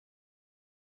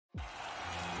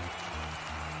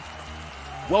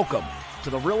Welcome to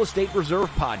the Real Estate Reserve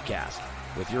Podcast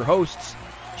with your hosts,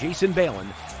 Jason Balin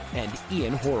and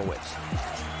Ian Horowitz.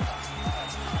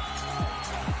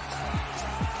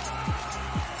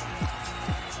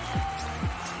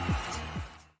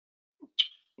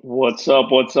 What's up,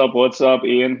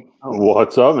 Ian?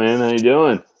 What's up, man? How you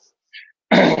doing?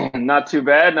 Not too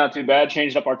bad.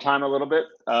 Changed up our time a little bit,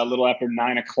 a little after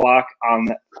 9 o'clock on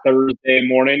Thursday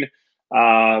morning.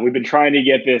 We've been trying to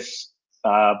get this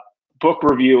book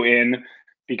review in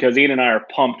because Ian and I are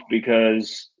pumped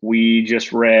because we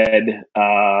just read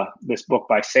this book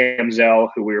by Sam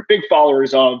Zell, who we are big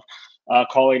followers of,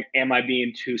 calling Am I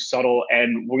Being Too Subtle?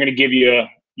 And we're going to give you,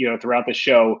 throughout the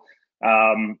show,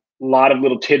 a lot of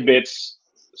little tidbits,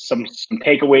 some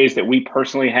takeaways that we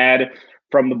personally had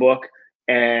from the book,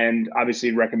 and obviously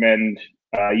recommend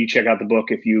you check out the book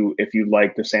if you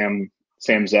like the Sam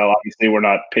Zell. Obviously, we're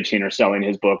not pitching or selling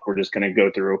his book. We're just going to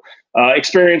go through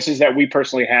experiences that we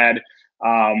personally had.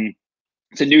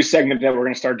 It's a new segment that we're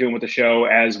going to start doing with the show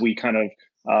as we kind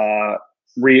of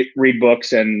read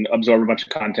books and absorb a bunch of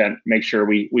content. Make sure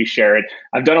we share it.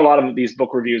 I've done a lot of these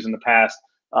book reviews in the past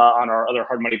on our other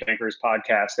Hard Money Bankers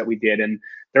podcast that we did, and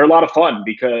they're a lot of fun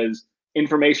because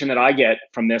information that I get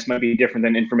from this might be different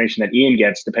than information that Ian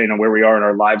gets, depending on where we are in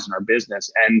our lives and our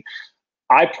business. And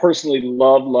I personally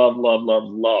love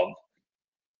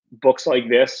books like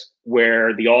this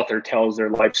where the author tells their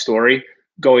life story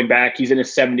going back. He's in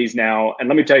his 70s now, and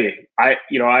let me tell you, I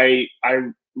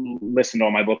listen to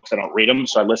all my books. I don't read them,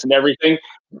 so I listen to everything.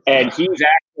 And he's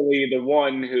actually the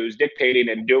one who's dictating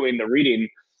and doing the reading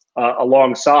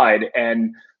alongside.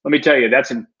 And let me tell you,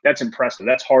 that's impressive.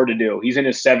 That's hard to do. He's in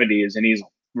his 70s and he's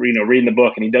reading the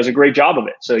book, and he does a great job of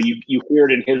it. So you hear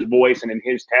it in his voice and in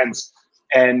his tense.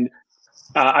 And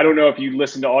I don't know if you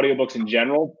listen to audiobooks in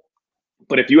general,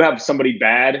 but if you have somebody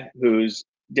bad who's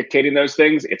dictating those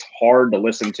things, it's hard to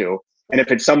listen to. And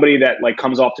if it's somebody that like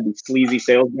comes off to be sleazy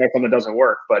salesman, it doesn't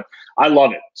work. But I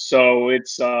love it. So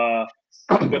it's the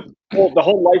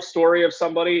whole life story of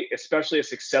somebody, especially a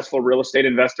successful real estate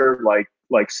investor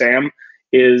like Sam,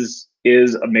 is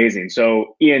amazing.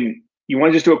 So Ian, you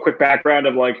want to just do a quick background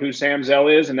of like who Sam Zell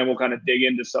is, and then we'll kind of dig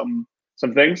into some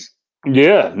things?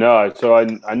 Yeah, no. So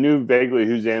I knew vaguely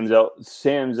who Sam Zell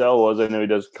was. I know he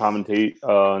does commentate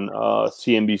on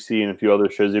CNBC and a few other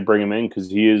shows. They bring him in because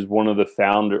he is one of the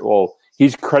founder. Well,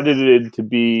 he's credited to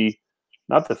be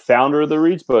not the founder of the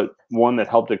REITs, but one that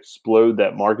helped explode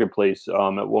that marketplace.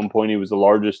 At one point, he was the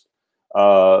largest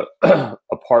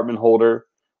apartment holder,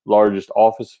 largest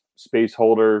office space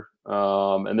holder,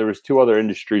 and there was two other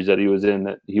industries that he was in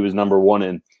that he was number one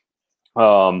in.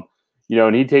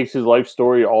 And he takes his life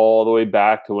story all the way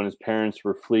back to when his parents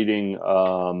were fleeing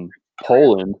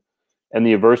Poland and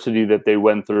the adversity that they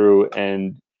went through,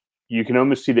 and you can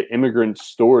almost see the immigrant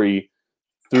story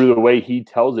through the way he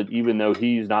tells it, even though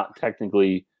he's not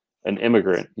technically an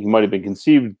immigrant. He might have been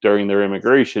conceived during their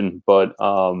immigration, but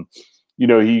you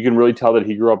can really tell that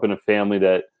he grew up in a family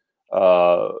that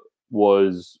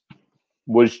was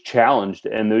challenged,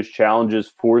 and those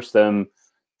challenges forced them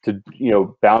to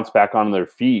bounce back on their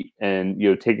feet and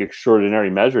take extraordinary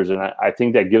measures. And I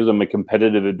think that gives them a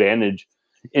competitive advantage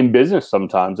in business.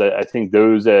 Sometimes I think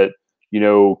those that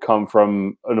come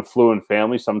from an affluent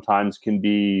family sometimes can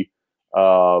be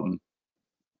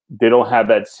they don't have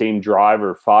that same drive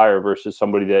or fire versus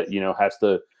somebody that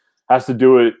has to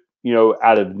do it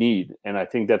out of need. And I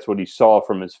think that's what he saw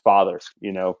from his father.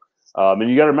 And you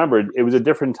got to remember, it was a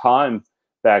different time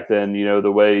back then.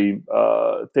 The way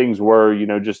things were,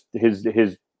 just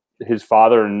his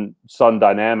father and son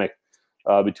dynamic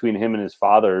between him and his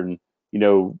father, and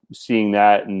seeing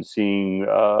that and seeing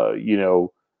I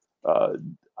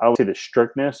don't say the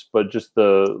strictness, but just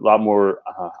the lot more,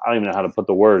 I don't even know how to put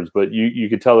the words, but you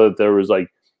could tell that there was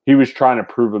he was trying to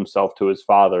prove himself to his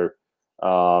father,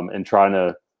 and trying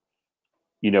to,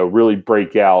 really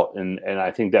break out. And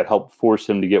I think that helped force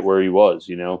him to get where he was.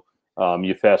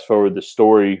 You fast forward the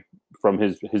story from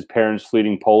his parents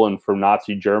fleeing Poland from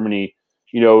Nazi Germany.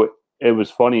 It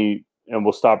was funny, and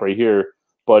we'll stop right here,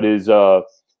 but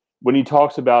when he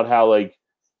talks about how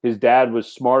his dad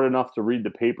was smart enough to read the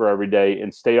paper every day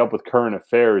and stay up with current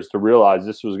affairs to realize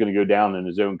this was going to go down in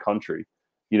his own country.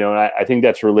 And I think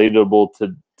that's relatable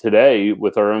to today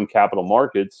with our own capital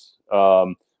markets,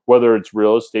 whether it's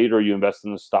real estate or you invest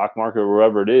in the stock market or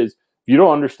wherever it is. If you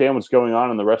don't understand what's going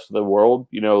on in the rest of the world,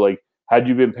 had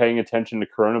you been paying attention to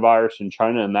coronavirus in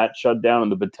China and that shutdown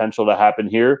and the potential to happen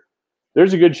here,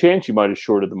 there's a good chance you might have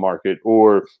shorted the market,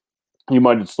 or you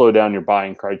might have slowed down your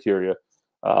buying criteria.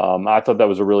 I thought that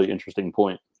was a really interesting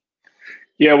point.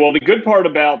 Yeah, well, the good part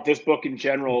about this book in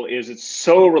general is it's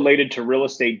so related to real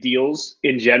estate deals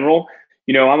in general.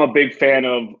 I'm a big fan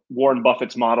of Warren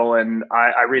Buffett's model, and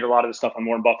I read a lot of the stuff on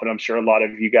Warren Buffett. I'm sure a lot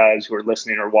of you guys who are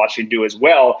listening or watching do as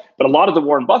well. But a lot of the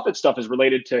Warren Buffett stuff is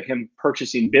related to him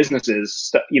purchasing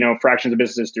businesses, fractions of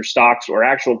businesses through stocks or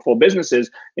actual full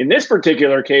businesses. In this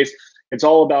particular case, it's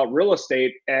all about real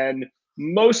estate and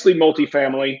mostly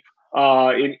multifamily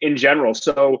in general.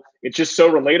 So it's just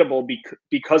so relatable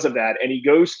because of that. And he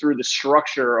goes through the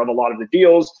structure of a lot of the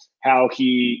deals, how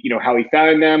he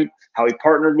found them, how he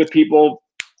partnered with people,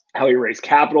 how he raised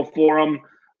capital for them.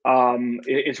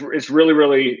 It's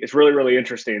really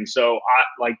interesting. So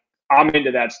I'm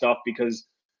into that stuff because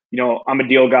I'm a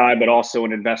deal guy, but also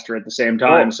an investor at the same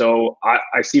time. Well, so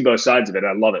I see both sides of it.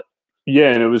 I love it.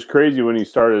 Yeah, and it was crazy when he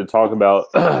started to talk about.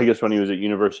 I guess when he was at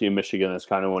University of Michigan, that's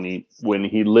kind of when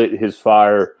he lit his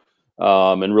fire,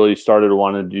 and really started to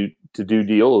want to do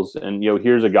deals. And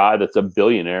here's a guy that's a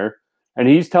billionaire, and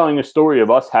he's telling a story of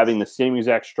us having the same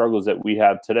exact struggles that we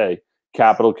have today: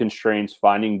 capital constraints,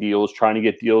 finding deals, trying to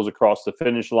get deals across the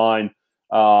finish line.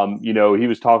 He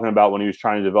was talking about when he was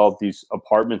trying to develop these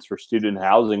apartments for student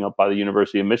housing up by the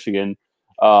University of Michigan.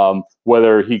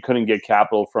 Whether he couldn't get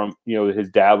capital from, his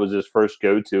dad was his first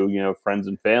go-to, friends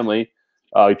and family,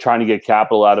 trying to get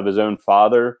capital out of his own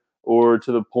father, or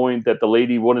to the point that the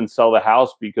lady wouldn't sell the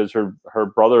house because her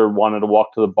brother wanted to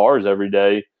walk to the bars every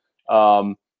day.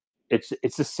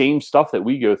 It's the same stuff that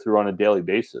we go through on a daily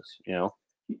basis,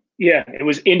 Yeah, it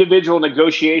was individual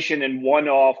negotiation and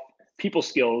one-off people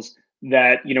skills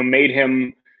that made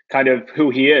him kind of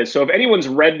who he is. So if anyone's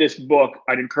read this book,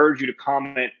 I'd encourage you to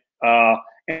comment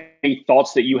any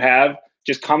thoughts that you have.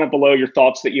 Just comment below your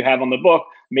thoughts that you have on the book,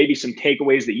 maybe some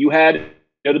takeaways that you had.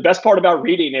 The best part about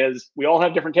reading is we all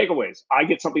have different takeaways. I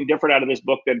get something different out of this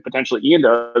book than potentially Ian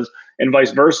does, and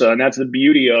vice versa. And that's the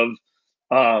beauty of,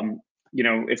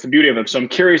 it's the beauty of it. So I'm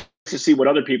curious to see what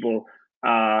other people,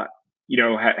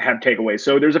 have takeaways.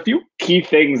 So there's a few key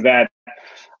things that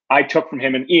I took from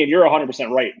him. And Ian, you're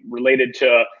 100% right, related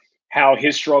to how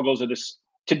his struggles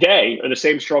today are the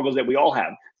same struggles that we all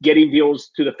have, getting deals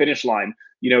to the finish line.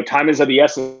 Time is of the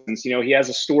essence. He has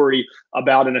a story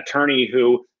about an attorney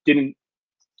who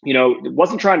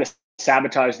wasn't trying to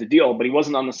sabotage the deal, but he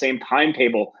wasn't on the same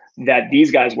timetable that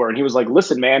these guys were. And he was like,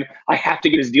 listen, man, I have to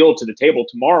get his deal to the table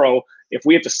tomorrow. If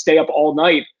we have to stay up all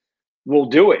night, we'll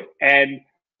do it. And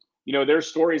there's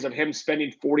stories of him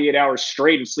spending 48 hours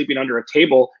straight and sleeping under a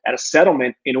table at a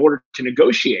settlement in order to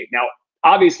negotiate. Now,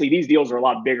 obviously, these deals are a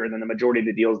lot bigger than the majority of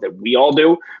the deals that we all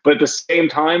do. But at the same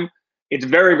time, it's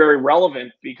very, very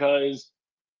relevant because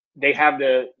they have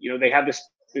you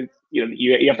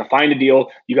have to find a deal.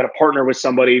 You got to partner with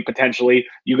somebody potentially.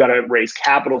 You got to raise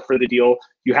capital for the deal.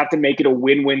 You have to make it a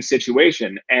win-win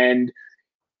situation. And,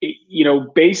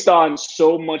 based on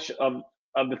so much of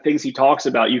the things he talks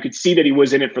about, you could see that he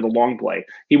was in it for the long play.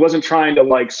 He wasn't trying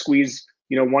to squeeze,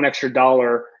 one extra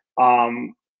dollar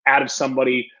out of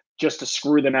somebody just to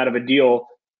screw them out of a deal,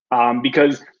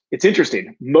 because it's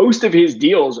interesting. Most of his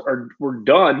deals were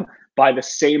done by the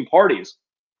same parties.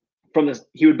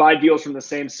 He would buy deals from the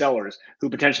same sellers who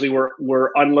potentially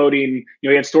were unloading.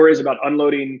 He had stories about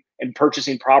unloading and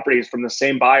purchasing properties from the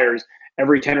same buyers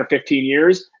every 10 or 15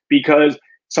 years because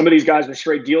some of these guys were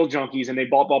straight deal junkies and they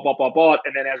bought.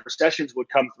 And then as recessions would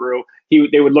come through,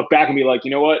 they would look back and be like,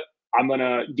 you know what? I'm going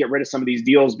to get rid of some of these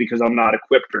deals because I'm not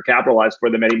equipped or capitalized for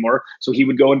them anymore. So he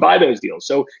would go and buy those deals.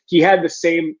 So he had the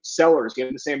same sellers. He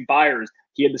had the same buyers.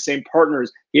 He had the same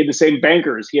partners. He had the same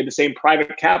bankers. He had the same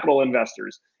private capital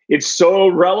investors. It's so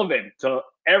relevant to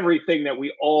everything that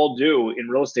we all do in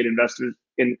real estate investors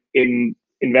in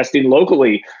investing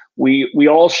locally. We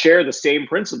all share the same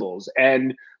principles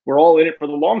and we're all in it for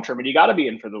the long term. And you got to be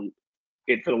in for the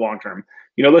long term.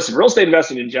 Listen, real estate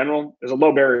investing in general, there's a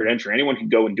low barrier to entry. Anyone can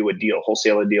go and do a deal,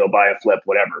 wholesale a deal, buy a flip,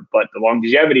 whatever. But the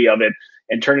longevity of it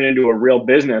and turn it into a real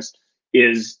business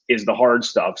is the hard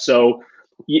stuff. So,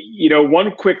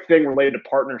 one quick thing related to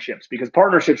partnerships, because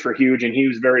partnerships were huge and he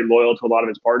was very loyal to a lot of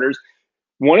his partners.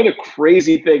 One of the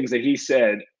crazy things that he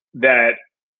said that,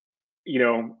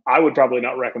 I would probably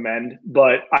not recommend,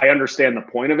 but I understand the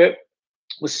point of it,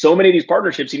 with so many of these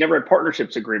partnerships, he never had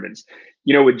partnerships agreements,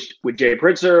 with Jay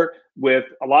Pritzker, with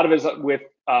a lot of his other,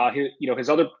 I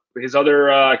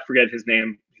forget his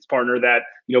name, his partner that,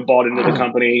 bought into the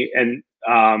company and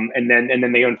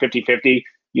then they owned 50-50,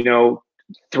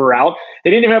 throughout. They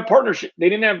didn't even have partnership. They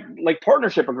didn't have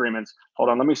partnership agreements. Hold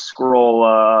on. Let me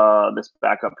scroll this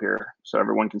back up here so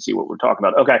everyone can see what we're talking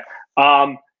about. Okay.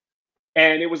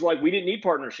 And it was we didn't need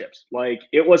partnerships.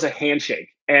 It was a handshake.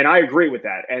 And I agree with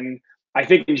that. And I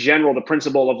think in general, the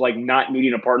principle of like not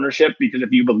needing a partnership, because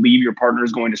if you believe your partner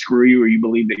is going to screw you, or you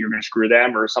believe that you're going to screw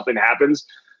them, or something happens,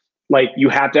 like you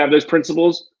have to have those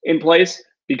principles in place,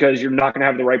 because you're not going to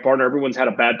have the right partner. Everyone's had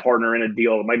a bad partner in a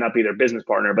deal. It might not be their business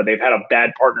partner, but they've had a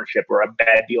bad partnership or a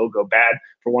bad deal go bad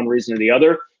for one reason or the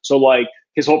other. So like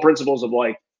his whole principles of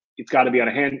like, it's got to be on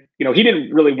a hand, he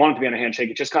didn't really want it to be on a handshake.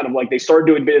 It's just kind of like they started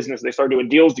doing business, they started doing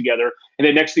deals together. And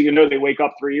then next thing you know, they wake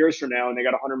up 3 years from now and they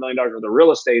got $100 million worth of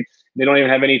real estate. They don't even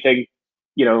have anything,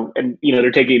 and,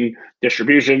 they're taking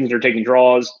distributions, they're taking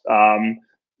draws,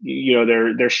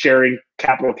 they're sharing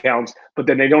capital accounts, but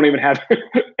then they don't even have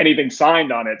anything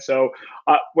signed on it. So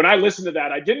when I listened to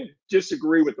that, I didn't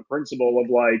disagree with the principle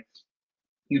of like,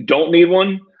 you don't need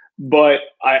one, but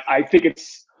I think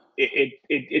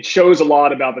it shows a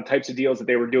lot about the types of deals that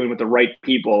they were doing with the right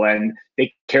people, and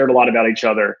they cared a lot about each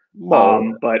other.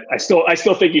 But I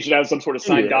still think you should have some sort of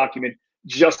signed document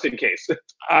just in case.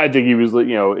 I think he was,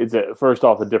 it's first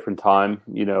off a different time.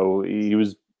 He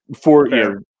was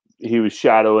he was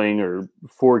shadowing or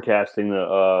forecasting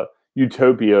the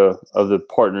utopia of the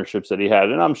partnerships that he had,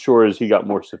 and I'm sure as he got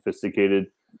more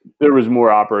sophisticated, there was more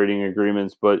operating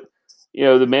agreements, but.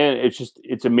 The man,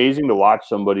 it's amazing to watch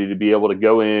somebody to be able to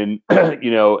go in,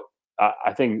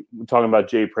 I think talking about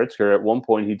Jay Pritzker, at one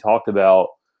point he talked about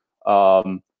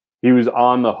he was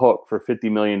on the hook for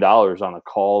 $50 million on a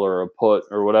call or a put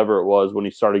or whatever it was when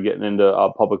he started getting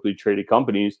into publicly traded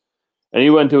companies. And he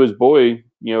went to his boy,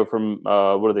 from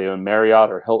what are they on, Marriott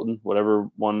or Hilton, whatever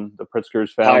one the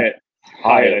Pritzkers found.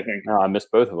 Hyatt, I think. I missed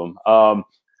both of them.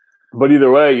 But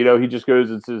either way, he just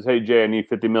goes and says, "Hey Jay, I need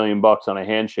 $50 million on a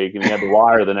handshake," and he had the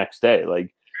wire the next day.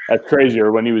 Like, that's crazy.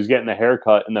 Or when he was getting a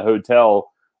haircut in the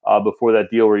hotel before that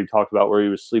deal where he talked about where he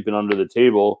was sleeping under the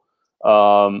table,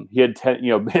 he had 10.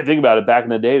 Think about it. Back in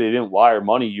the day, they didn't wire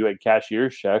money. You had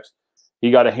cashier's checks. He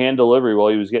got a hand delivery while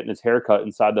he was getting his haircut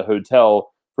inside the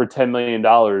hotel for $10 million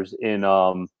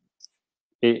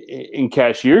in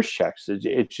cashier's checks.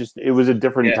 It was a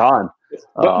different time.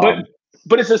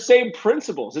 But it's the same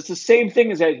principles. It's the same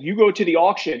thing as that you go to the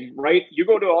auction, right? You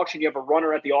go to an auction, you have a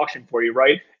runner at the auction for you,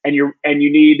 right? And you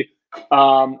need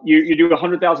you do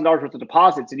 $100,000 worth of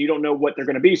deposits, and you don't know what they're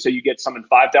going to be. So you get some in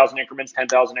 5,000 increments,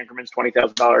 10,000 increments,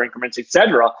 $20,000 increments,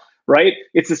 etc. Right?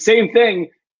 It's the same thing.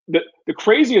 The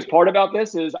craziest part about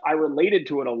this is I related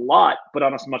to it a lot, but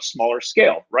on a much smaller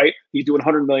scale, right? He's doing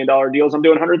 $100 million deals. I'm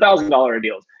doing $100,000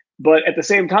 deals. But at the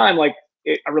same time, like,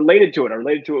 I related to it. I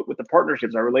related to it with the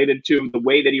partnerships. I related to the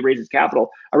way that he raises capital.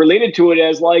 I related to it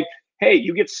as like, hey,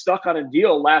 you get stuck on a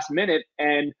deal last minute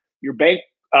and your bank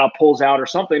pulls out or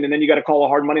something, and then you got to call a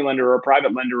hard money lender or a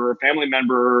private lender or a family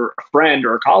member or a friend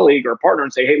or a colleague or a partner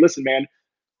and say, hey, listen, man,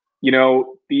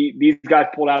 these guys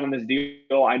pulled out on this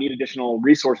deal. I need additional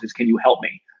resources. Can you help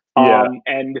me? Yeah.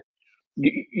 And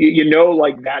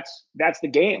like that's the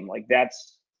game. Like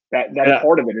that's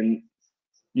part of it. And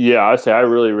yeah, I say I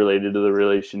really related to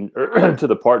the to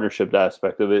the partnership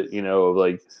aspect of it, of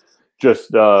like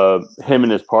just him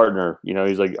and his partner.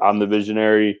 He's like, I'm the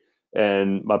visionary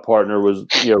and my partner was,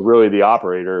 really the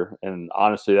operator. And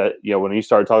honestly, that, when he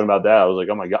started talking about that, I was like,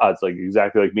 oh my God, it's like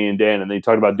exactly like me and Dan. And then he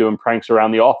talked about doing pranks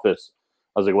around the office.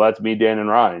 I was like, well, that's me, Dan, and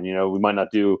Ryan. We might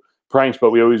not do pranks,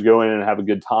 but we always go in and have a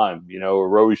good time, or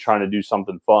we're always trying to do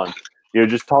something fun.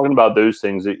 Just talking about those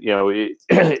things that,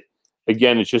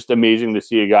 again, it's just amazing to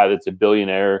see a guy that's a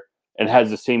billionaire and has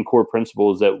the same core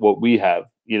principles that what we have,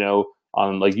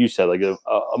 on, like you said, like a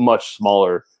much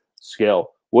smaller scale.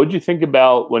 What did you think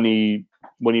about when he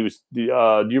was, do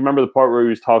you remember the part where he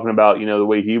was talking about, the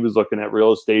way he was looking at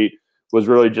real estate was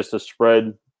really just a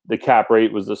spread. The cap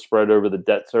rate was the spread over the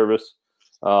debt service.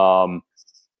 It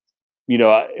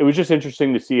was just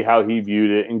interesting to see how he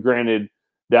viewed it. And granted,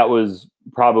 that was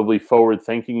probably forward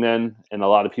thinking then. And a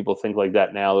lot of people think like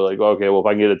that now. They're like, okay, well, if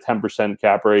I can get a 10%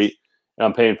 cap rate and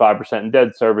I'm paying 5% in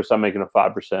debt service, I'm making a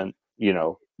 5%,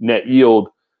 net yield.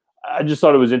 I just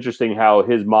thought it was interesting how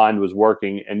his mind was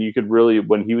working. And you could really,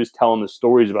 when he was telling the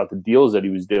stories about the deals that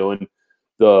he was doing,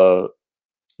 you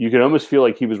could almost feel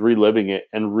like he was reliving it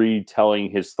and retelling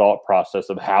his thought process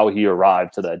of how he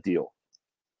arrived to that deal.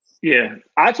 Yeah.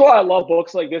 That's why I love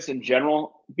books like this in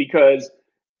general, because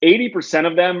 80%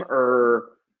 of them are,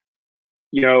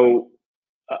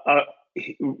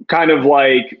 kind of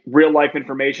like real life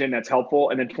information that's helpful.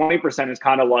 And then 20% is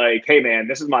kind of like, hey man,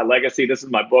 this is my legacy. This is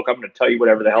my book. I'm going to tell you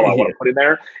whatever the hell I want to put in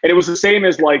there. And it was the same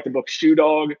as like the book Shoe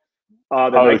Dog, the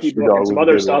Nike book, and some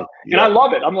other stuff. Yeah. And I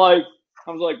love it. I was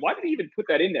like, why did he even put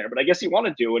that in there? But I guess he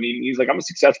wanted to. And he's like, I'm a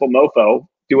successful mofo.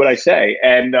 Do what I say.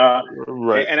 And,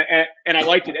 right. And I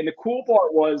liked it. And the cool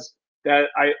part was that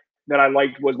that I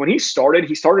liked was when he started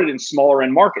in smaller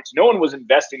end markets. No one was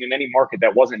investing in any market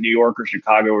that wasn't New York or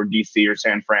Chicago or DC or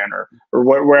San Fran or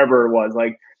wherever it was.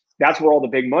 Like that's where all the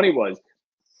big money was.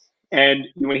 And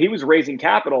when he was raising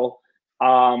capital,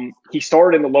 he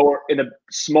started in the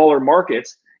smaller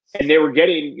markets, and they were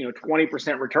getting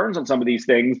 20% returns on some of these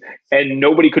things, and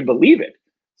nobody could believe it.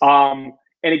 And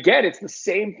again, it's the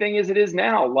same thing as it is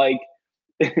now. Like,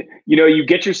 you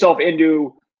get yourself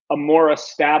into a more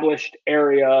established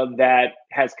area that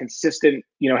has consistency,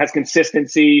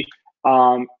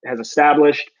 has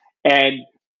established, and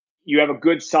you have a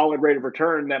good solid rate of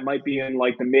return that might be in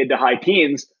like the mid to high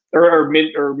teens or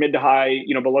mid to high,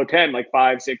 below 10, like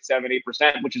 5, 6, 7,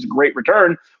 8%, which is a great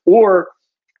return. Or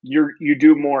you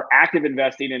do more active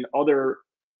investing in other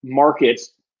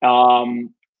markets, a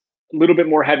little bit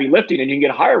more heavy lifting, and you can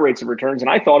get higher rates of returns.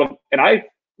 And I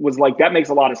was like, that makes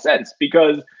a lot of sense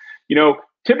because,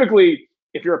 typically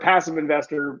if you're a passive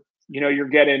investor, you're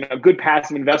getting a good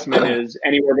passive investment is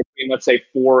anywhere between, let's say,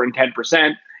 4 and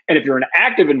 10%. And if you're an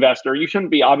active investor, you shouldn't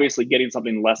be obviously getting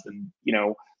something less than,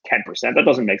 10%. That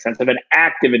doesn't make sense. Of an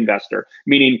active investor,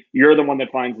 meaning you're the one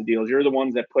that finds the deals. You're the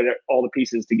ones that put all the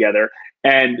pieces together.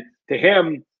 And to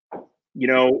him,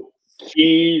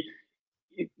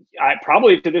 I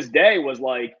probably to this day was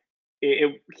like,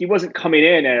 he wasn't coming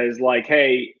in as like,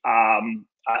 hey, I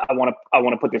want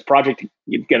to put this project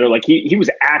together. Like he was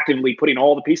actively putting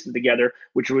all the pieces together,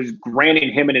 which was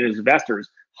granting him and his investors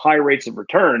high rates of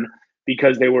return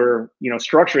because they were,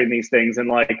 structuring these things. And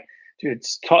like, dude,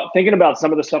 thinking about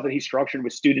some of the stuff that he structured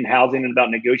with student housing and about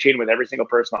negotiating with every single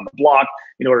person on the block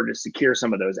in order to secure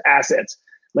some of those assets.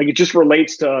 Like it just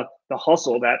relates to the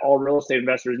hustle that all real estate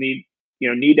investors need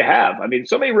to have. I mean,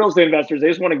 so many real estate investors, they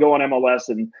just want to go on MLS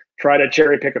and try to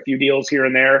cherry pick a few deals here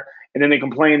and there. And then they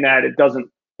complain that it doesn't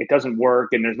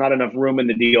work and there's not enough room in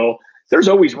the deal. There's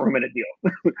always room in a deal,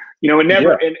 in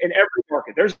every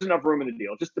market, there's enough room in the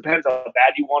deal. It just depends how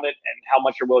bad you want it and how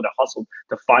much you're willing to hustle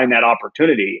to find that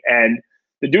opportunity. And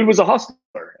the dude was a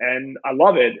hustler and I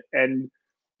love it. And,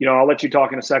 I'll let you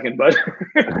talk in a second, but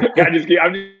I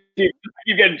keep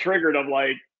getting triggered of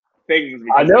like things.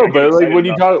 I know, but like when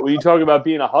you talk about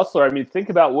being a hustler, I mean, think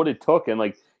about what it took and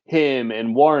like him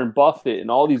and Warren Buffett and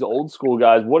all these old school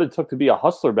guys, what it took to be a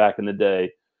hustler back in the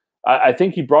day. I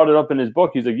think he brought it up in his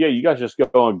book. He's like, yeah, you guys just go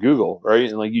on Google, right?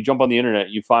 And like you jump on the internet,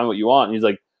 you find what you want. And he's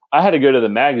like, I had to go to the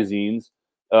magazines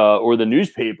or the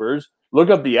newspapers,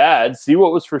 look up the ads, see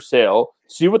what was for sale,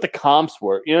 see what the comps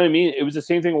were. You know what I mean? It was the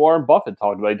same thing Warren Buffett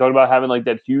talked about. He talked about having like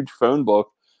that huge phone book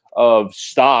of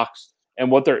stocks and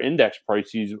what their index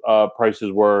prices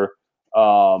were.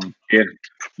 They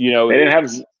didn't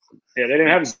have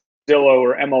Zillow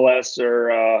or MLS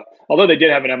or although they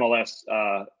did have an MLS.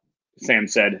 Sam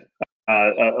said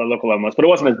a local MLS, but it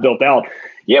wasn't as built out.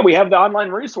 Yeah, we have the online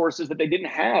resources that they didn't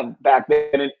have back then,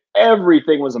 and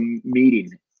everything was a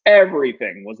meeting.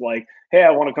 Everything was like, hey,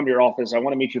 I want to come to your office. I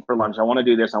want to meet you for lunch. I want to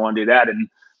do this. I want to do that. And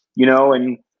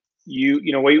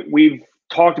we've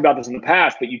talked about this in the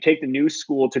past, but you take the new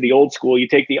school to the old school, you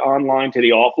take the online to the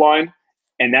offline,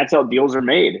 and that's how deals are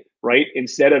made, right?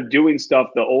 Instead of doing stuff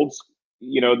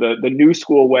the new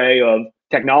school way of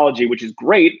technology, which is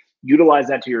great, utilize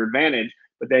that to your advantage,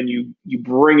 but then you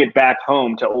bring it back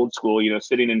home to old school,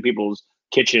 sitting in people's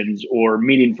kitchens or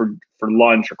meeting for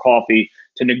lunch or coffee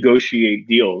to negotiate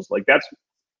deals. Like that's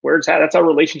where it's at. That's how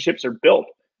relationships are built.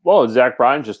 Well, Zach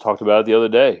Bryan just talked about it the other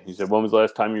day. He said, when was the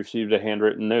last time you received a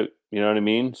handwritten note? You know what I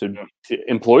mean? So to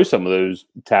employ some of those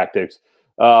tactics.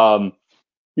 And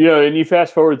you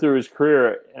fast forward through his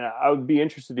career, and I would be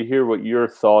interested to hear what your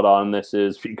thought on this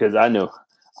is, because I know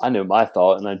my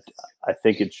thought, and I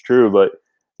think it's true. But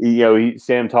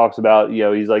Sam talks about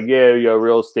he's like,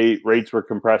 real estate rates were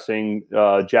compressing.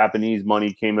 Japanese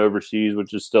money came overseas,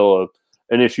 which is still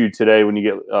an issue today when you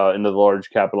get into the large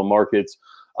capital markets.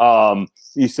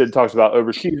 He talks about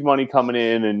overseas money coming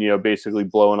in and basically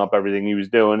blowing up everything he was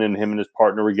doing, and him and his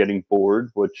partner were getting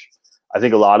bored, which I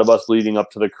think a lot of us leading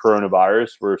up to the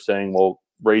coronavirus were saying, well,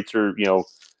 rates are,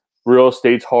 real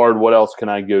estate's hard. What else can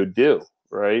I go do?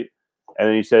 Right. And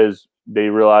then he says they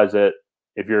realize that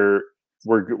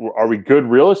are we good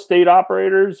real estate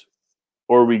operators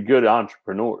or are we good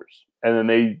entrepreneurs? And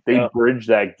then they bridge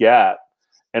that gap,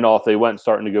 and off they went,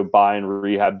 starting to go buy and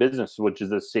rehab business, which is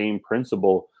the same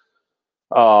principle.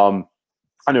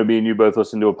 I know me and you both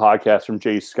listened to a podcast from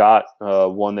Jay Scott,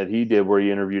 one that he did where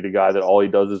he interviewed a guy that all he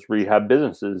does is rehab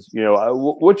businesses.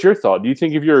 What's your thought? Do you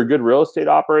think if you're a good real estate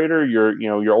operator,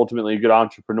 you're ultimately a good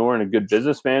entrepreneur and a good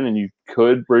businessman, and you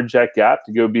could bridge that gap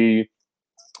to go be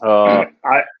a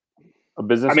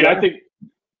business? I mean, I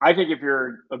think if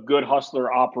you're a good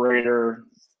hustler operator,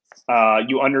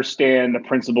 you understand the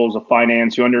principles of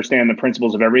finance, you understand the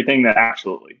principles of everything, that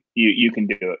absolutely you can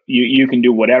do it. You can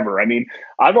do whatever. I mean,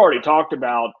 I've already talked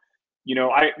about,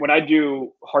 when I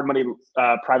do hard money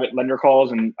private lender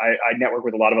calls, and I network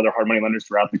with a lot of other hard money lenders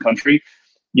throughout the country,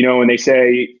 and they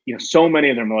say, so many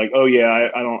of them are like, oh yeah,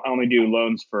 I only do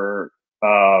loans for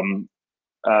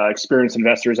experienced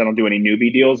investors. I don't do any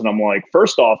newbie deals. And I'm like,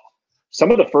 first off,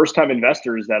 some of the first time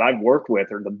investors that I've worked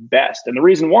with are the best. And the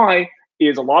reason why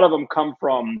is a lot of them come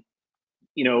from,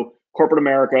 corporate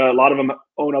America. A lot of them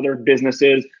own other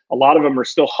businesses. A lot of them are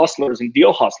still hustlers and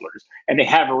deal hustlers, and they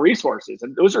have resources.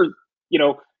 And those are,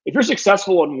 if you're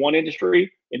successful in one industry,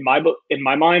 in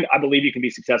my mind, I believe you can be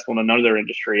successful in another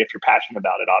industry if you're passionate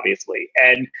about it, obviously.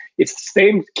 And it's the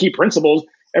same key principles.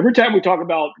 Every time we talk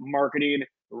about marketing,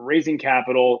 raising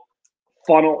capital,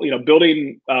 funnel,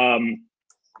 building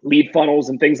lead funnels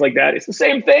and things like that, it's the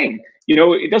same thing.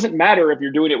 It doesn't matter if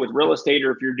you're doing it with real estate,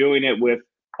 or if you're doing it with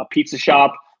a pizza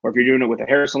shop, or if you're doing it with a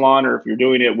hair salon, or if you're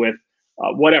doing it with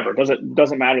whatever. It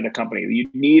doesn't matter the company. You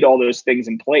need all those things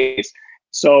in place.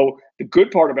 So the good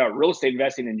part about real estate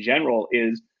investing in general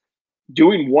is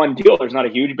doing one deal. There's not a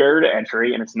huge barrier to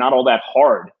entry, and it's not all that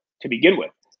hard to begin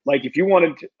with. Like if you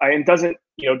wanted to, it doesn't,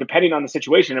 depending on the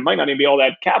situation, it might not even be all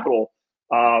that capital.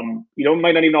 It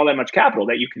might not even all that much capital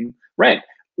that you can rent.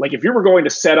 Like if you were going to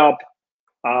set up,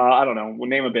 I don't know, we'll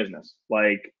name a business.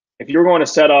 Like if you're going to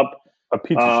set up a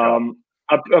pizza shop.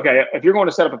 If you're going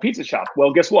to set up a pizza shop,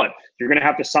 well, guess what? You're going to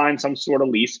have to sign some sort of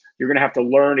lease. You're going to have to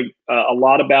learn a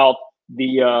lot about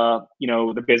the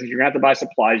business. You're going to have to buy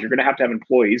supplies. You're going to have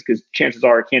employees, because chances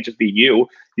are it can't just be you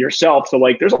yourself. So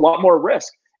like there's a lot more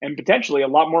risk and potentially a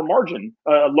lot more margin,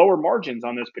 lower margins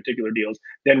on those particular deals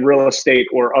than real estate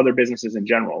or other businesses in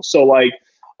general. So like,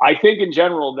 I think in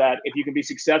general that if you can be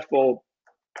successful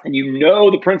and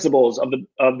the principles of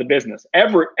the business,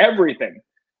 everything.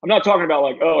 I'm not talking about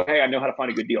like, oh, hey, I know how to find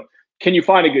a good deal. Can you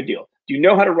find a good deal? Do you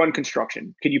know how to run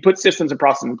construction? Can you put systems and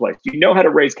processes in place? Do you know how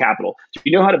to raise capital? Do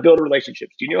you know how to build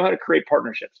relationships? Do you know how to create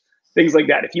partnerships? Things like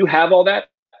that. If you have all that,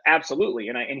 absolutely.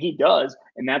 And he does.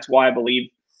 And that's why I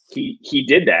believe he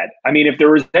did that. I mean, if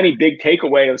there was any big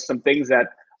takeaway of some things that,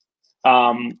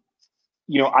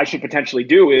 I should potentially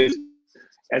do, is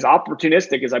as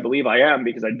opportunistic as I believe I am,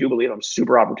 because I do believe I'm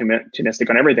super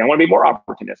opportunistic on everything. I want to be more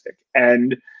opportunistic.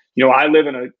 And, I live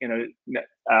in a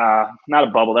not a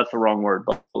bubble, that's the wrong word,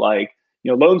 but like,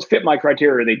 loans fit my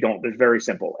criteria. They don't. They're very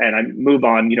simple. And I move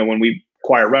on, when we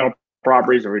acquire rental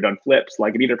properties or we've done flips,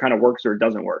 like it either kind of works or it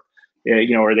doesn't work.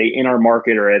 Are they in our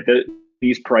market, or at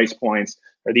these price points?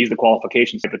 Are these the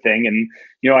qualifications type of thing? And,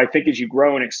 I think as you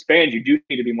grow and expand, you do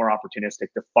need to be more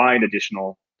opportunistic to find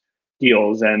additional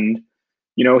deals. And,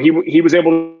 he was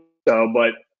able to,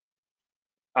 but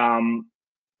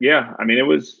yeah, I mean, it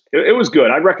was good.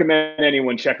 I'd recommend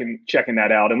anyone checking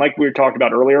that out. And like we were talking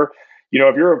about earlier,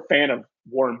 if you're a fan of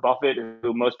Warren Buffett,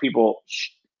 who most people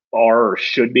are or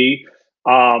should be,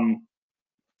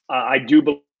 I do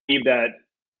believe that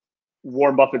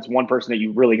Warren Buffett's one person that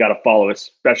you really got to follow,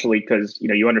 especially because,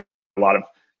 you understand a lot of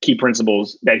key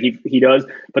principles that he does.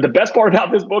 But the best part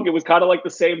about this book, it was kind of like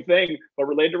the same thing, but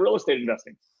related to real estate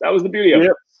investing. That was the beauty of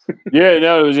it. Yeah,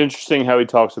 no, it was interesting how he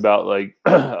talks about like,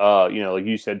 like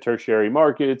you said, tertiary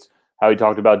markets, how he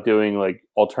talked about doing like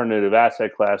alternative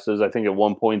asset classes. I think at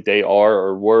one point they are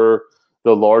or were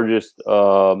the largest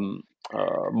mobile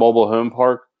home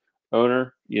park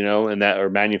owner, and that, or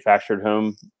manufactured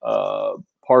home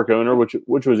park owner,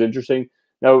 which was interesting.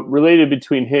 Now, related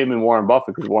between him and Warren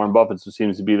Buffett, because Warren Buffett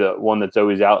seems to be the one that's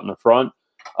always out in the front.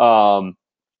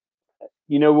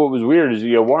 What was weird is,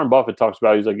 Warren Buffett talks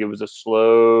about, he's like, it was a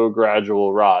slow,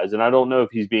 gradual rise. And I don't know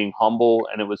if he's being humble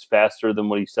and it was faster than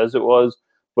what he says it was,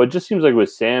 but it just seems like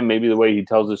with Sam, maybe the way he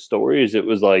tells his story is it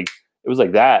was like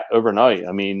that overnight.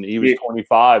 I mean, he was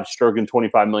 25, stroking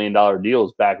 $25 million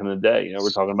deals back in the day.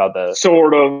 We're talking about the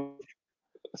sort of.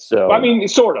 So I mean,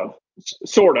 sort of.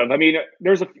 I mean,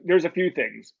 there's a few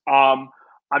things. I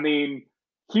mean,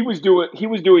 he was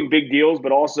doing big deals,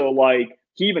 but also like,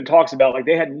 he even talks about like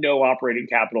they had no operating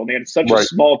capital. They had such a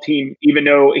small team, even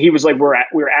though he was like,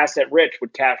 we're asset rich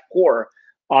with cash poor.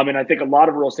 And I think a lot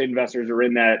of real estate investors are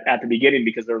in that at the beginning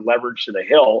because they're leveraged to the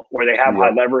hill, where they have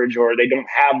high leverage, or they don't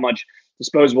have much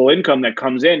disposable income that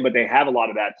comes in, but they have a lot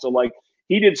of that. So like,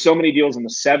 he did so many deals in the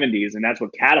 70s, and that's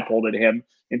what catapulted him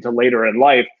into later in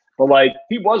life. But like,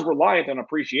 he was reliant on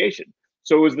appreciation.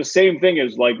 So it was the same thing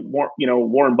as like,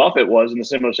 Warren Buffett was in a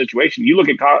similar situation. If you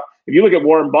look at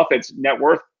Warren Buffett's net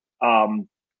worth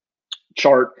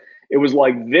chart, it was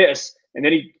like this, and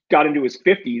then he got into his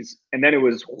 50s, and then it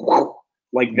was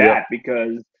like that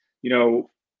because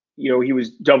he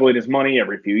was doubling his money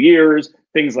every few years,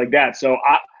 things like that. So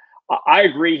I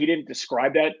agree. He didn't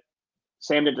describe that.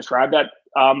 Sam didn't describe that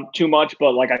too much,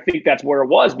 but like, I think that's where it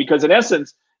was, because in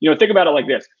essence, think about it like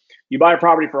this. You buy a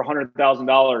property for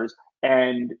 $100,000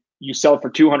 and you sell it for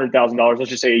 $200,000, let's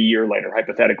just say a year later,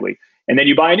 hypothetically. And then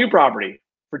you buy a new property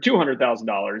for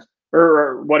 $200,000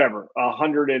 or whatever,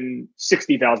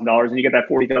 $160,000, and you get that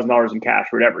 $40,000 in cash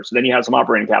or whatever. So then you have some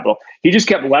operating capital. He just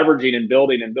kept leveraging and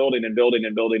building and building and building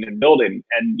and building and building.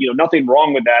 And, nothing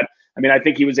wrong with that. I mean, I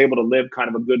think he was able to live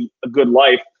kind of a good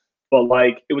life, but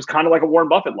like, it was kind of like a Warren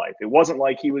Buffett life. It wasn't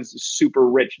like he was a super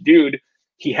rich dude.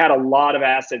 He had a lot of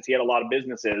assets. He had a lot of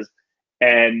businesses,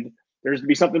 and there's to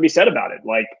be something to be said about it.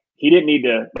 Like, he didn't need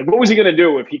to, like, what was he going to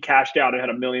do if he cashed out and had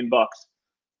 $1 million,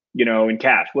 in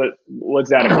cash? What's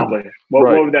that accomplish? What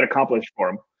would that accomplish for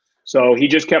him? So he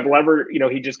just kept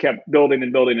he just kept building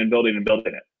and building and building and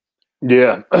building it.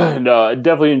 Yeah, no, I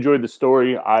definitely enjoyed the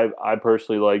story. I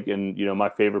personally like, and my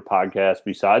favorite podcast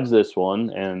besides this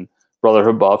one and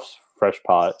Brotherhood Buffs, Fresh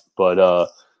Pot. But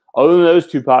other than those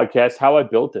two podcasts, how I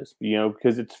built this,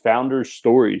 because it's founders'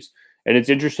 stories. And it's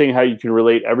interesting how you can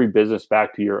relate every business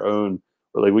back to your own.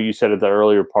 Or like what you said at the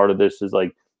earlier part of this is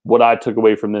like, what I took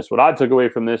away from this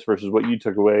versus what you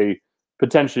took away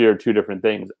potentially are two different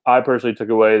things. I personally took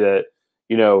away that,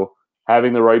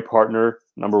 having the right partner,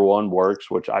 number one, works,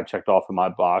 which I checked off in my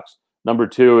box. Number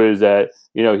two is that,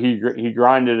 he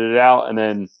grinded it out. And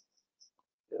then,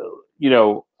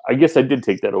 I guess I did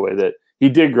take that away, that he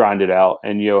did grind it out.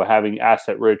 And, having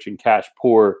asset rich and cash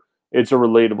poor, it's a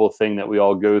relatable thing that we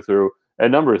all go through.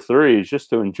 And number three is just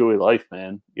to enjoy life,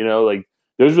 man. Like,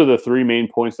 those are the three main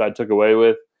points that I took away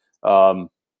with.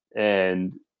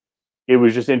 And it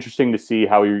was just interesting to see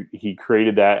how he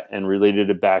created that and related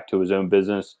it back to his own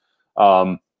business.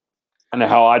 And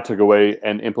how I took away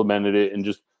and implemented it. And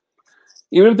just,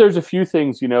 even if there's a few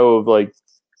things, of like,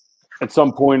 at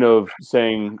some point of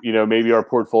saying, maybe our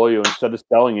portfolio, instead of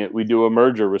selling it, we do a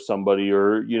merger with somebody,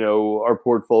 or, our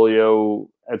portfolio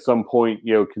at some point,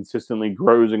 consistently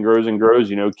grows and grows and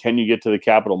grows. Can you get to the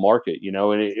capital market?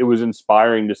 And it was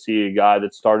inspiring to see a guy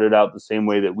that started out the same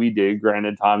way that we did.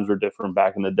 Granted, times were different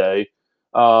back in the day,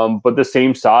 but the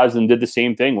same size, and did the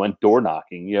same thing, went door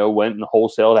knocking, went and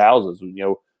wholesaled houses,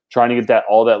 trying to get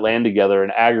all that land together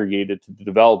and aggregate it to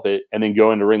develop it, and then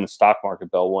go in to ring the stock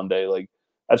market bell one day. Like,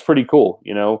 that's pretty cool.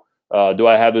 Do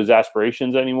I have those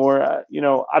aspirations anymore? I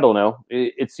don't know.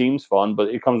 It seems fun, but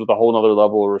it comes with a whole nother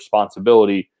level of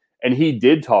responsibility. And he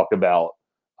did talk about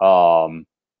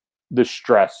the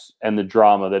stress and the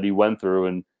drama that he went through,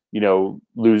 and,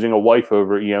 losing a wife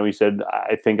over, he said,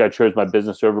 I think I chose my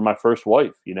business over my first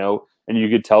wife, and you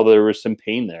could tell there was some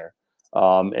pain there.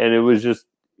 And it was just,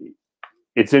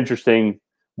 it's interesting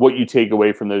what you take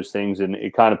away from those things, and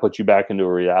it kind of puts you back into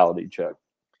a reality check.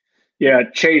 Yeah,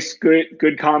 Chase,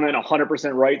 good comment,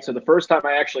 100% right. So the first time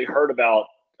I actually heard about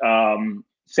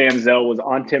Sam Zell was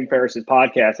on Tim Ferriss's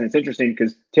podcast, and it's interesting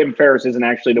because Tim Ferriss isn't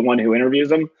actually the one who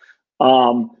interviews him.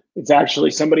 It's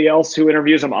actually somebody else who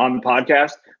interviews him on the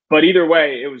podcast. But either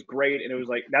way, it was great, and it was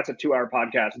like, that's a 2-hour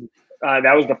podcast.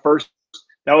 That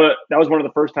was one of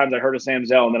the first times I heard of Sam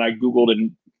Zell, and then I Googled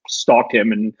and stalked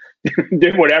him and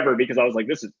did whatever, because I was like,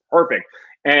 this is perfect.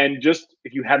 And just,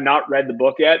 if you have not read the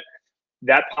book yet,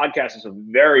 that podcast is a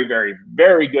very, very,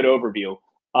 very good overview.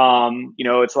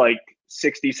 It's like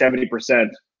 60-70%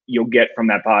 you'll get from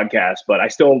that podcast, but I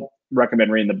still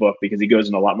recommend reading the book because he goes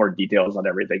into a lot more details on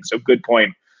everything. So good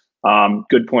point.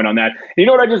 Good point on that. And you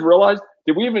know what I just realized?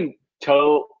 Did we even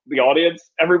tell the audience,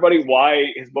 everybody,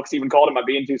 why his book's even called Am I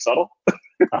Being Too Subtle?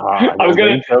 I was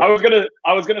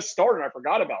gonna start, and I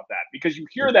forgot about that, because you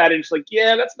hear that and it's like,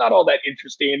 yeah, that's not all that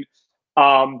interesting.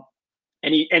 And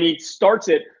he starts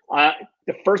it.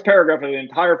 The first paragraph of the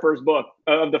entire first book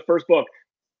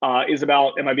is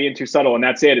about, am I being too subtle? And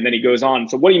that's it. And then he goes on.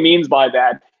 So what he means by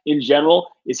that in general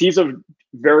is he's a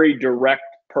very direct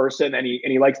person, and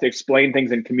he likes to explain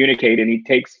things and communicate, and he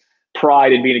takes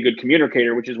pride in being a good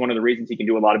communicator, which is one of the reasons he can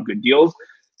do a lot of good deals.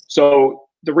 So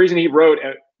the reason he wrote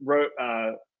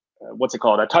what's it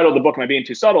called? I titled the book, Am I Being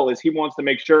Too Subtle? Is he wants to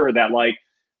make sure that, like,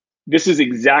 this is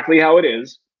exactly how it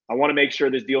is. I want to make sure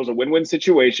this deal is a win-win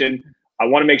situation. I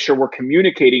want to make sure we're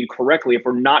communicating correctly. If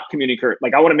we're not communicating,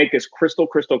 like, I want to make this crystal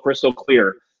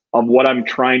clear of what I'm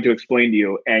trying to explain to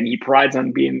you. And he prides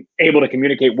on being able to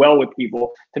communicate well with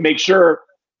people to make sure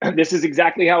this is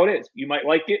exactly how it is. You might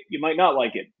like it, you might not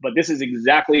like it, but this is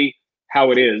exactly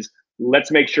how it is. Let's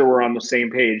make sure we're on the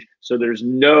same page so there's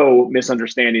no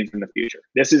misunderstandings in the future.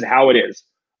 This is how it is.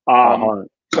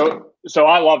 So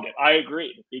I loved it. I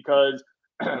agreed, because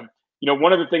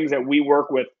one of the things that we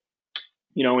work with,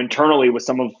 internally with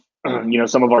some of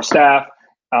some of our staff,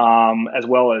 as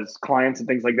well as clients and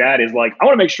things like that, is like, I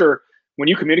want to make sure when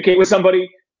you communicate with somebody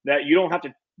that you don't have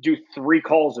to do 3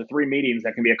 calls or 3 meetings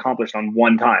that can be accomplished on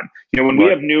one time. When we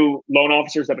have new loan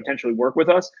officers that potentially work with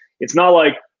us, it's not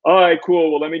like, all right,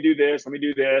 cool, well, let me do this.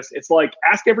 It's like,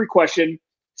 ask every question,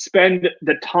 spend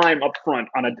the time up front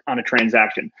on a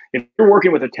transaction. If you're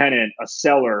working with a tenant, a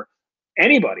seller,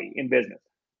 anybody in business,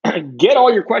 get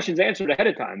all your questions answered ahead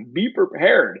of time. Be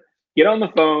prepared. Get on the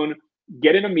phone,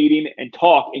 get in a meeting and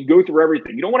talk and go through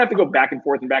everything. You don't want to have to go back and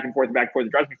forth and back and forth and back and forth.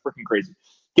 It drives me freaking crazy.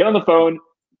 Get on the phone.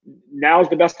 Now's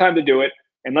the best time to do it.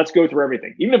 And let's go through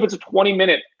everything. Even if it's a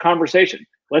 20-minute conversation,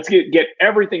 let's get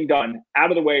everything done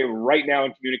out of the way right now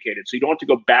and communicated. So you don't have to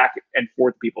go back and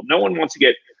forth, people. No one wants to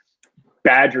get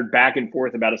badgered back and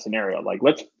forth about a scenario. Like,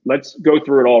 let's go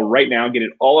through it all right now, get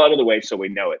it all out of the way so we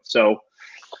know it. So,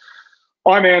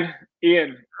 all right, man,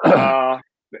 Ian,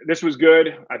 this was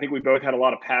good. I think we both had a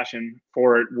lot of passion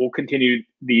for it. We'll continue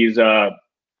these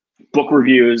book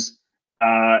reviews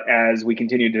as we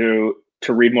continue to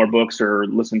read more books or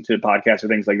listen to podcasts or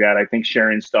things like that. I think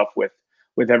sharing stuff with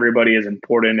everybody is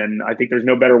important, and I think there's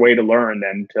no better way to learn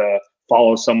than to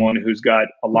follow someone who's got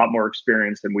a lot more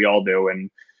experience than we all do. And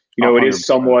it is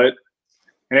somewhat,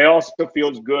 and it also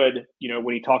feels good,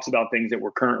 when he talks about things that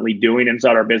we're currently doing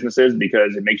inside our businesses,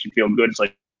 because it makes you feel good. It's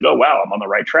like, oh wow, I'm on the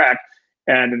right track.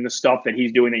 And then the stuff that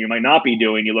he's doing that you might not be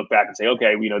doing, you look back and say,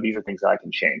 okay, these are things that I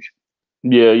can change.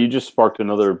 Yeah, you just sparked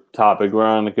another topic. We're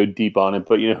not going to go deep on it,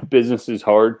 but business is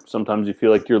hard. Sometimes you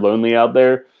feel like you're lonely out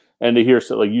there, and to hear,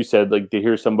 like you said, like to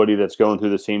hear somebody that's going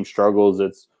through the same struggles,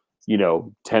 that's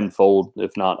tenfold,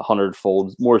 if not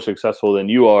 100-fold more successful than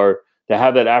you are, to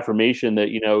have that affirmation that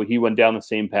he went down the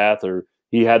same path or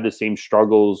he had the same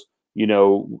struggles.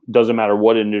 Doesn't matter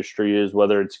what industry is,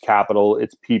 whether it's capital,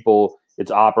 it's people, it's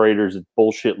operators, it's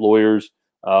bullshit lawyers.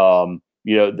 Again,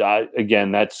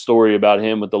 that story about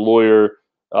him with the lawyer,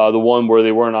 the one where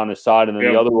they weren't on his side, and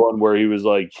then the other one where he was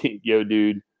like, yo,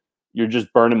 dude, you're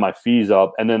just burning my fees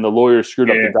up. And then the lawyer screwed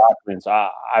up the documents.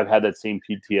 I've had that same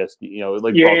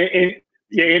PTSD,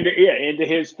 into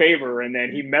his favor. And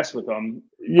then he messed with them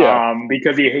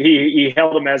because he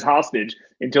held him as hostage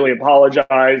until he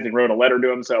apologized and wrote a letter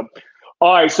to him. So,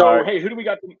 all right. So, hey, who do we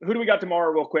got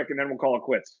tomorrow real quick, and then we'll call it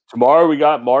quits. Tomorrow we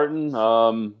got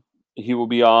Martin. He will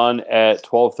be on at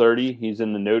 12:30. He's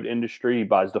in the note industry. He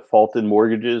buys defaulted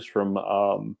mortgages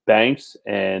from banks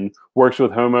and works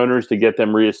with homeowners to get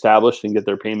them reestablished and get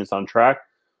their payments on track.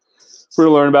 We're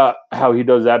going to learn about how he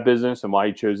does that business and why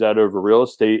he chose that over real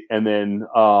estate. And then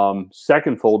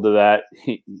second fold to that,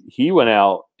 he went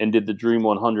out and did the Dream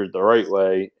 100 the right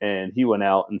way. And he went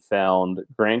out and found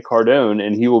Grant Cardone,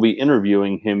 and he will be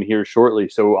interviewing him here shortly.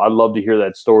 So I'd love to hear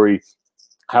that story,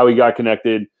 how he got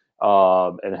connected,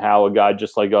 and how a guy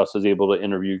just like us is able to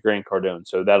interview Grant Cardone.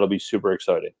 So that'll be super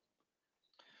exciting.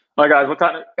 All right, guys,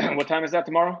 what time is that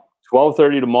tomorrow?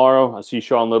 12:30 tomorrow. I see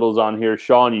Sean Little's on here.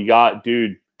 Sean, you got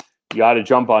to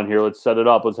jump on here. Let's set it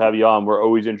up. Let's have you on. We're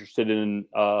always interested in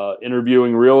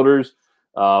interviewing realtors.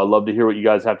 Love to hear what you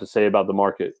guys have to say about the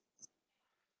market.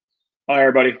 All right,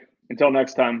 everybody. Until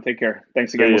next time, take care.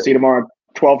 Thanks again. We'll see you tomorrow,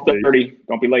 12:30.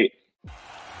 Don't be late.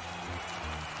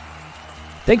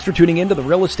 Thanks for tuning in to the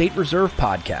Real Estate Reserve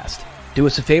Podcast. Do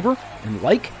us a favor and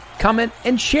like, comment,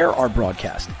 and share our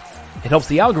broadcast. It helps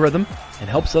the algorithm and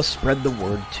helps us spread the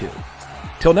word too.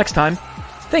 Till next time,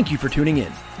 thank you for tuning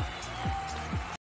in.